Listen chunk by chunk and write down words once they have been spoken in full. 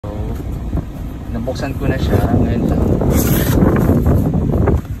nabuksan ko na siya ngayon lang.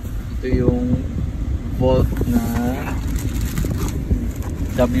 Ito yung volt na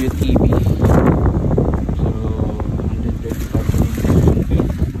WTB. So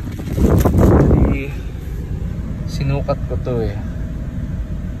 135 sinukat ko to eh.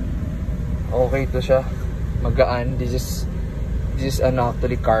 Okay to siya, magaan. This is ano,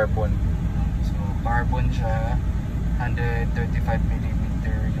 actually carbon. So carbon siya, 135mm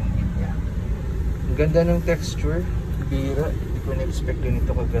yung heat niya. Ang ganda ng texture, bira. Hindi ko na-expect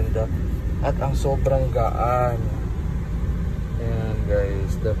ganito kaganda. At ang sobrang gaan. Ayan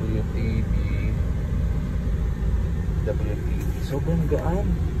guys, WTB. Sobrang gaan.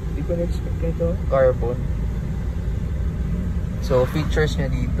 Hindi ko na-expect ganito. Carbon. So features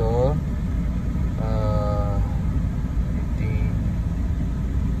niya dito,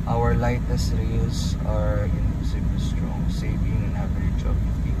 our lightest rails are invisibly strong, saving an average of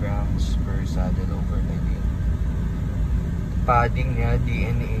 50 grams per saddle overnight. Padding niya,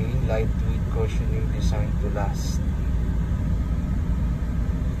 DNA, lightweight cushioning designed to last.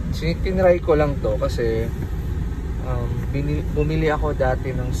 So tinry ko lang to kasi bumili ako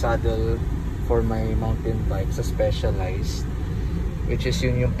dati ng saddle for my mountain bike sa Specialized, which is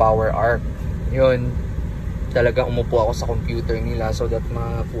yun yung power arc. Yun, talagang umupo ako sa computer nila so that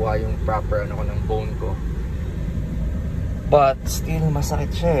makuha yung proper ano ko ng bone ko. But still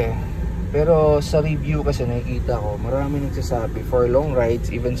masakit siya eh. Pero sa review kasi nakikita ko, marami nagsasabi for long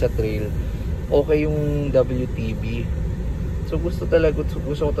rides, even sa trail, okay yung WTB. So gusto ko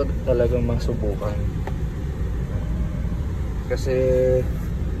talagang masubukan. Kasi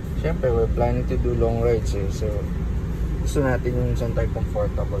syempre we're planning to do long rides eh. So gusto natin yung isang type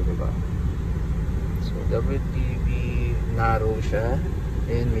comfortable, diba? So WTB, narrow siya,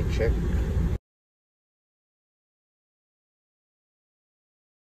 and may check.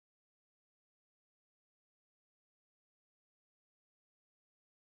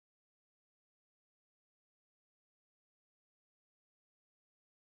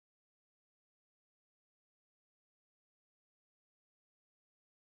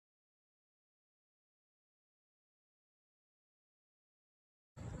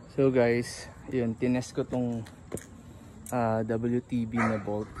 So guys, yun, tinest ko tong WTB na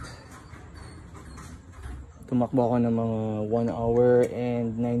bolt. Tumakbo ako ng mga 1 hour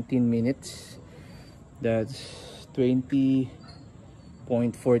and 19 minutes. That's 20.48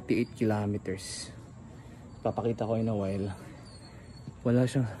 kilometers. Papakita ko in a while. Wala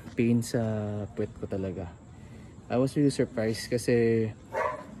siyang pain sa puwet ko talaga. I was really surprised kasi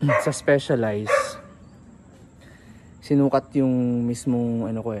sa Specialized, sinukat yung mismong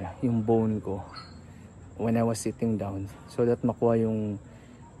ano ko eh, yung bone ko when I was sitting down so that makuha yung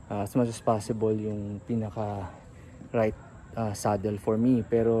as much as possible yung pinaka right saddle for me.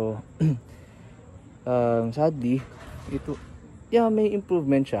 Pero sadly ito, yeah, may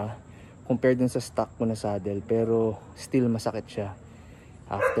improvement siya compared dun sa stock ko na saddle, pero still masakit siya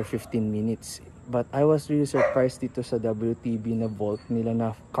after 15 minutes. But I was really surprised dito sa WTB na Volt nila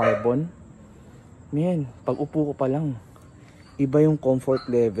na carbon. Man, pag upo ko pa lang, iba yung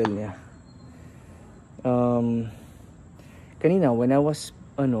comfort level niya. Kanina when I was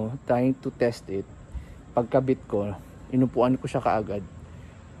trying to test it, pagkabit ko, inupuan ko siya kaagad.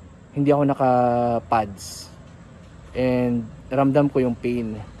 Hindi ako naka-pads and ramdam ko yung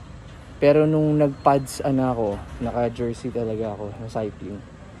pain. Pero nung nag-pads ako, naka-jersey talaga ako na cycling,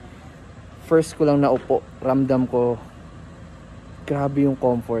 first ko lang naupo, ramdam ko grabe yung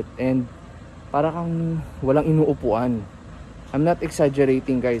comfort and para kang walang inuupuan. I'm not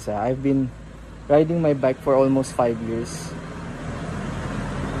exaggerating guys ha. I've been riding my bike for almost 5 years.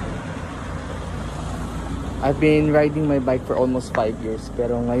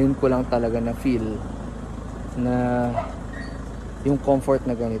 Pero ngayon ko lang talaga na feel na yung comfort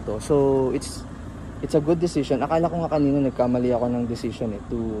na ganito. So it's a good decision. Akala ko nga kanina nagkamali ako ng decision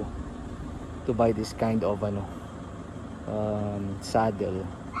to buy this kind of saddle.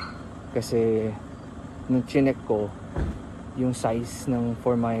 Kasi nung chinek ko yung size ng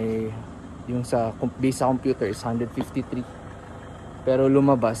based sa computer is 153, pero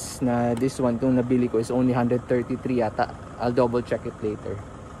lumabas na this one, itong nabili ko, is only 133 yata. I'll double check it later.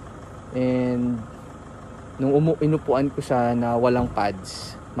 And nung inupuan ko siya na walang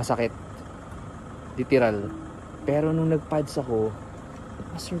pads, masakit literal. Pero nung nagpads ako,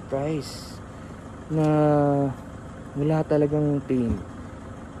 surprise na wala talagang pain.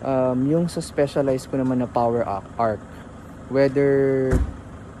 Yung sa Specialized ko naman na power arc, whether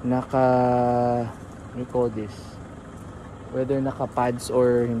whether naka pads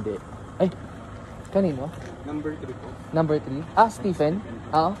or hindi. Ay, kanino? Number 3 po. Number 3? Stephen?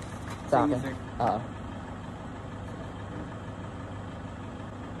 Sa akin. Oo.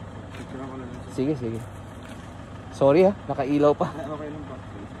 Picture ako lang. Sige, sige. Sorry ha, nakailaw pa. Okay lang po.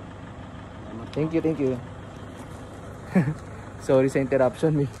 Thank you, thank you. Sorry sa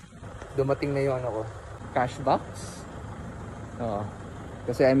interruption, dumating na yung ano ko, cash box. Oo.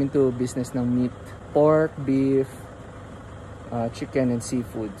 Kasi I'm into business ng meat, pork, beef, chicken and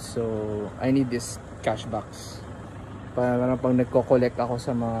seafood. So I need this cash box para pag nagko-collect ako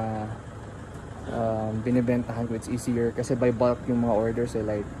sa mga binibentahan ko, it's easier kasi by bulk yung mga orders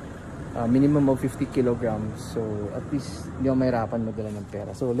like minimum of 50 kilograms. So at least hindi ako mahirapan magdala ng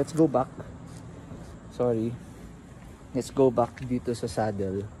pera. So let's go back. Sorry. Let's go back dito sa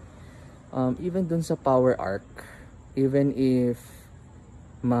saddle. Even dun sa power arc, even if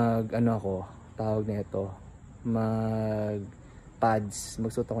tawag na ito, magsuot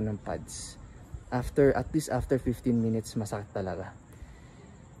ako ng pads. At least after 15 minutes, masakit talaga.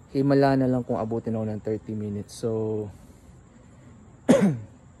 Himala na lang kung abutin ako ng 30 minutes. So,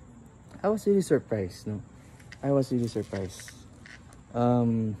 I was really surprised, no? I was really surprised.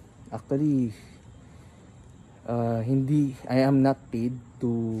 Actually, I am not paid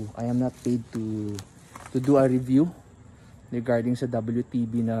to do a review regarding sa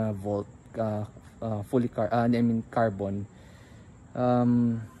WTB na Volt carbon.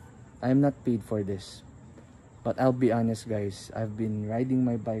 I'm not paid for this, but I'll be honest guys, I've been riding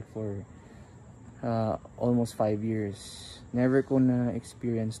my bike for almost 5 years. Never ko na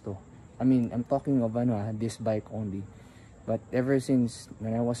experience to. I mean, I'm talking of this bike only, but ever since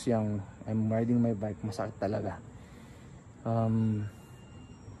when I was young, I'm riding my bike, masakit talaga.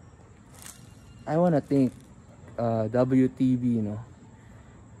 I wanna thank WTB,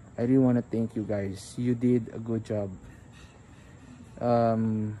 I really wanna thank you guys. You did a good job.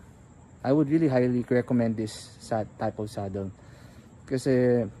 I would really highly recommend this type of saddle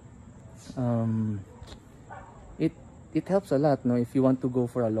kasi it helps a lot, no, if you want to go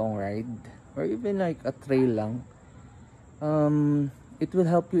for a long ride or even like a trail lang. It will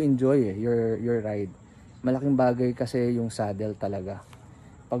help you enjoy your ride. Malaking bagay kasi yung saddle talaga.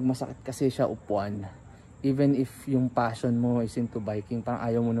 Pag masakit kasi siya upuan, even if yung passion mo is into biking, parang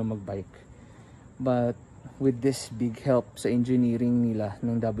ayaw mo na magbike, but with this big help sa engineering nila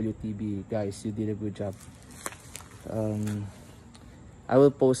ng WTB, guys, you did a good job. I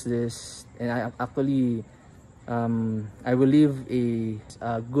will post this, and I will leave a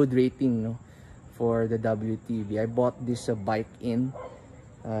good rating, no, for the WTB. I bought this bike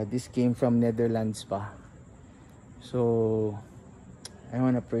this came from Netherlands pa. So I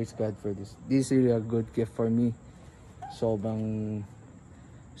wanna praise God for this. This is really a good gift for me. Sobrang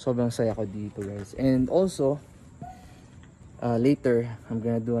saya ko dito, guys. And also later I'm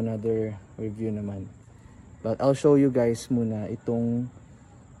gonna do another review naman, but I'll show you guys muna itong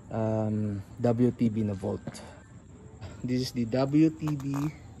WTB na Volt. This is the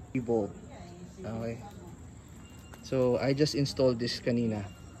WTB Volt. Okay, so I just installed this kanina.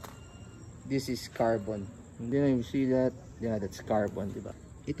 This is carbon. Hindi na you see that? Yeah, that's carbon, diba?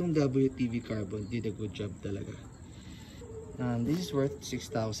 Itong WTB carbon did a good job talaga. This is worth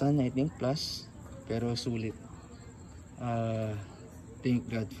 6,000 I think plus, pero sulit. Thank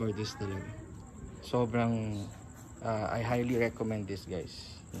God for this talaga. Sobrang I highly recommend this,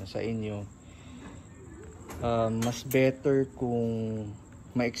 guys, sa inyo. Mas better kung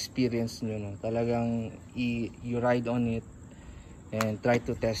ma-experience nyo, no? Talagang you ride on it and try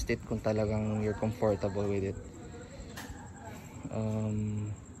to test it kung talagang you're comfortable with it.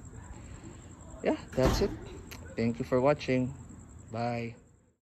 Yeah, that's it. Thank you for watching. Bye.